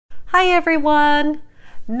Hi everyone!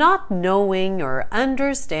 Not knowing or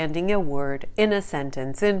understanding a word in a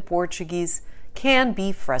sentence in Portuguese can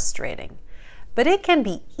be frustrating, but it can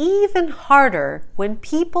be even harder when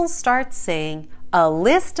people start saying a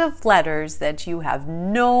list of letters that you have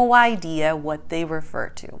no idea what they refer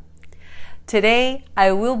to. Today,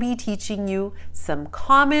 I will be teaching you some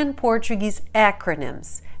common Portuguese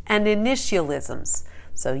acronyms and initialisms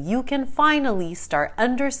so you can finally start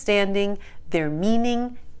understanding their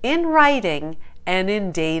meaning in writing and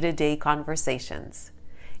in day-to-day conversations.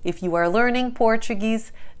 If you are learning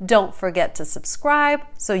Portuguese, don't forget to subscribe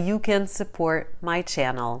so you can support my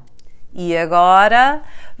channel. E agora,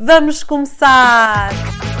 vamos começar!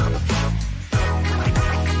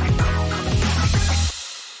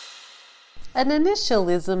 An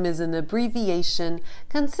initialism is an abbreviation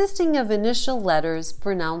consisting of initial letters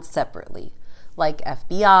pronounced separately, like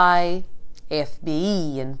FBI,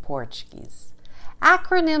 FBI in Portuguese.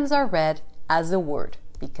 Acronyms are read as a word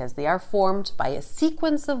because they are formed by a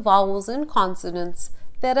sequence of vowels and consonants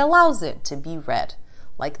that allows it to be read,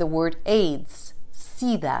 like the word AIDS,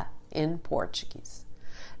 SIDA in Portuguese.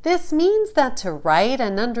 This means that to write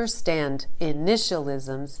and understand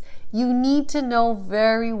initialisms, you need to know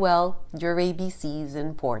very well your ABCs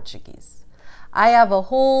in Portuguese. I have a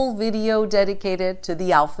whole video dedicated to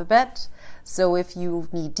the alphabet, so if you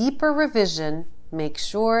need deeper revision, make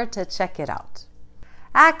sure to check it out.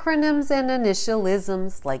 Acronyms and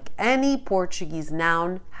initialisms, like any Portuguese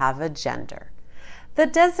noun, have a gender. The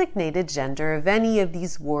designated gender of any of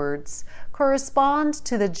these words corresponds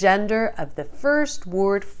to the gender of the first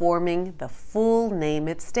word forming the full name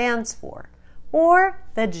it stands for, or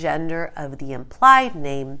the gender of the implied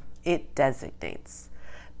name it designates.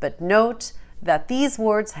 But note that these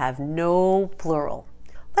words have no plural.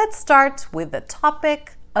 Let's start with the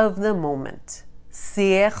topic of the moment,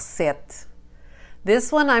 CR7.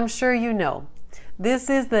 This one I'm sure you know. This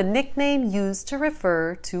is the nickname used to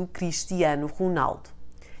refer to Cristiano Ronaldo.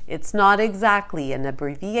 It's not exactly an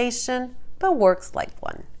abbreviation, but works like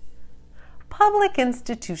one. Public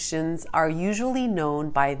institutions are usually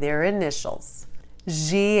known by their initials,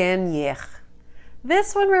 GNR.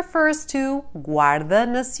 This one refers to Guarda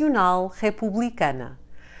Nacional Republicana.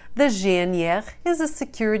 The GNR is a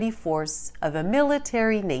security force of a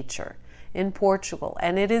military nature in Portugal,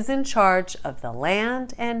 and it is in charge of the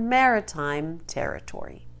land and maritime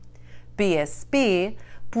territory. PSP,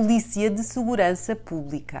 Polícia de Segurança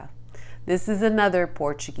Pública. This is another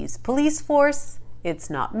Portuguese police force. It's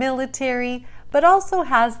not military, but also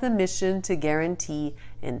has the mission to guarantee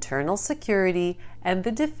internal security and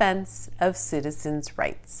the defense of citizens'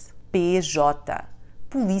 rights. PJ,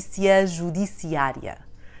 Polícia Judiciária.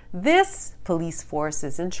 This police force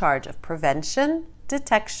is in charge of prevention,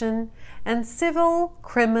 detection, and civil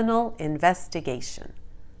criminal investigation.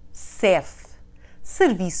 CEF,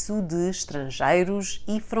 Serviço de Estrangeiros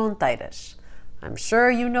e Fronteiras. I'm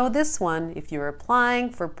sure you know this one if you're applying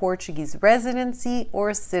for Portuguese residency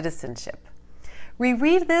or citizenship. We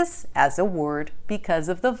read this as a word because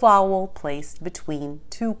of the vowel placed between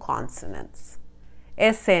two consonants.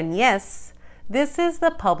 SNS, this is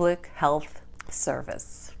the Public Health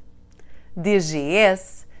Service.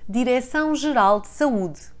 DGS, Direção Geral de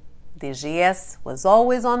Saúde. DGS was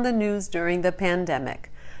always on the news during the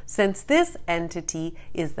pandemic, since this entity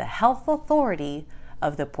is the health authority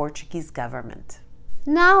of the Portuguese government.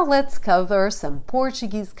 Now let's cover some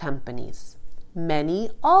Portuguese companies. Many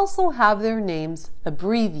also have their names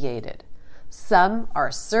abbreviated. Some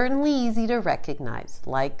are certainly easy to recognize,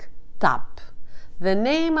 like TAP, the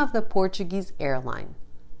name of the Portuguese airline.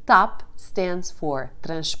 TAP stands for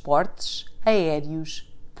Transportes Aéreos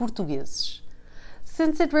Portugueses.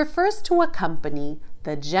 Since it refers to a company,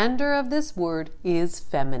 the gender of this word is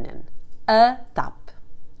feminine, a TAP.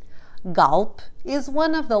 Galp is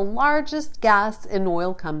one of the largest gas and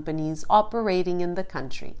oil companies operating in the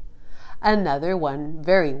country. Another one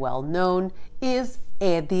very well known is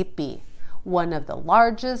EDP, one of the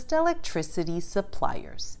largest electricity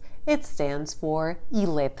suppliers. It stands for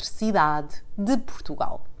Eletricidade de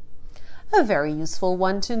Portugal. A very useful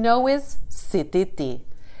one to know is CTT.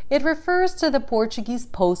 It refers to the Portuguese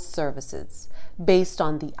post services, based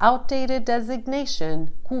on the outdated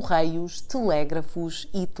designation Correios, Telégrafos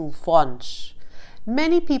e Telefones.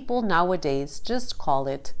 Many people nowadays just call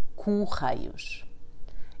it Correios.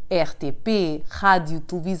 RTP, Rádio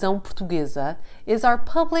Televisão Portuguesa, is our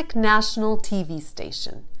public national TV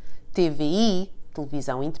station. TVI,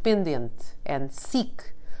 Televisão Independente, and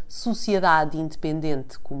SIC, Sociedade Independente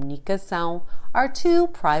de Comunicação, are two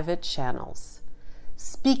private channels.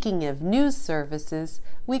 Speaking of news services,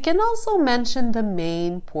 we can also mention the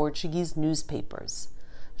main Portuguese newspapers: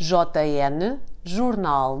 JN,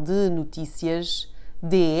 Jornal de Notícias,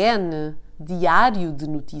 DN, Diário de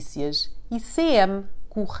Notícias e CM,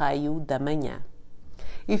 Correio da Manhã.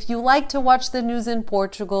 If you like to watch the news in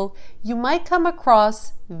Portugal, you might come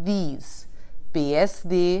across these: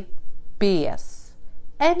 PSD, PS.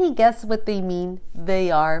 Any guess what they mean? They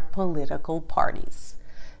are political parties.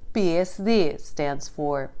 PSD stands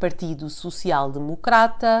for Partido Social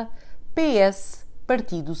Democrata, PS,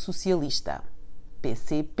 Partido Socialista,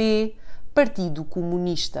 PCP, Partido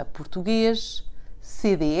Comunista Português,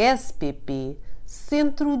 CDS-PP,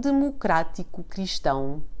 Centro Democrático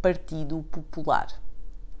Cristão, Partido Popular.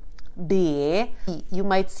 BE, you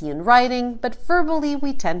might see in writing, but verbally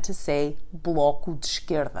we tend to say Bloco de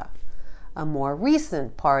Esquerda. A more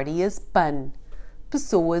recent party is PAN,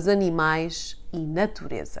 Pessoas, Animais e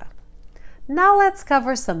Natureza. Now let's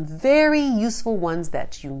cover some very useful ones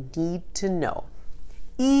that you need to know.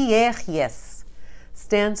 IRS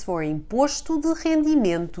stands for Imposto de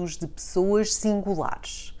Rendimentos de Pessoas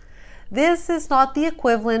Singulares. This is not the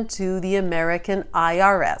equivalent to the American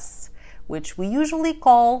IRS, which we usually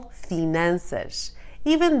call Finanças,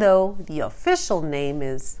 even though the official name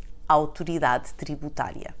is Autoridade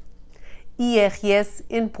Tributária. IRS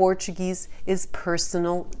in Portuguese is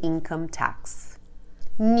Personal Income Tax.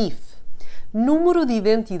 NIF, Número de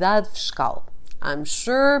Identidade Fiscal. I'm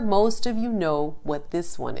sure most of you know what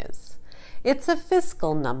this one is. It's a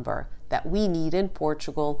fiscal number that we need in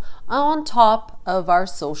Portugal on top of our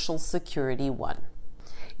Social Security one.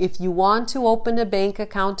 If you want to open a bank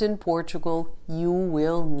account in Portugal, you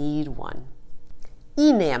will need one.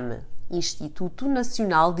 INEM, Instituto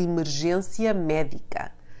Nacional de Emergência Médica.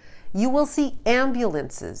 You will see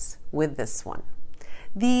ambulances with this one.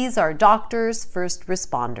 These are doctors, first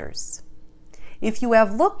responders. If you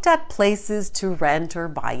have looked at places to rent or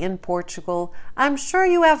buy in Portugal, I'm sure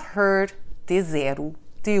you have heard T0,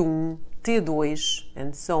 T1, T2,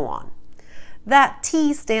 and so on. That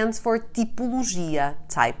T stands for tipologia,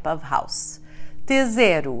 type of house.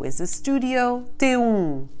 T0 is a studio,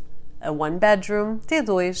 T1 a one-bedroom,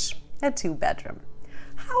 T2 a two-bedroom.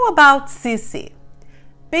 How about CC?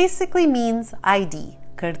 Basically means ID,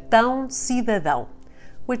 cartão cidadão,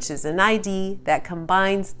 which is an ID that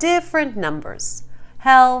combines different numbers,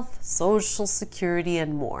 health, social security,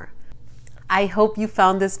 and more. I hope you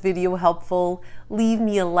found this video helpful. Leave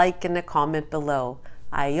me a like and a comment below.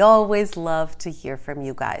 I always love to hear from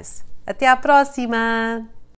you guys. Até a próxima!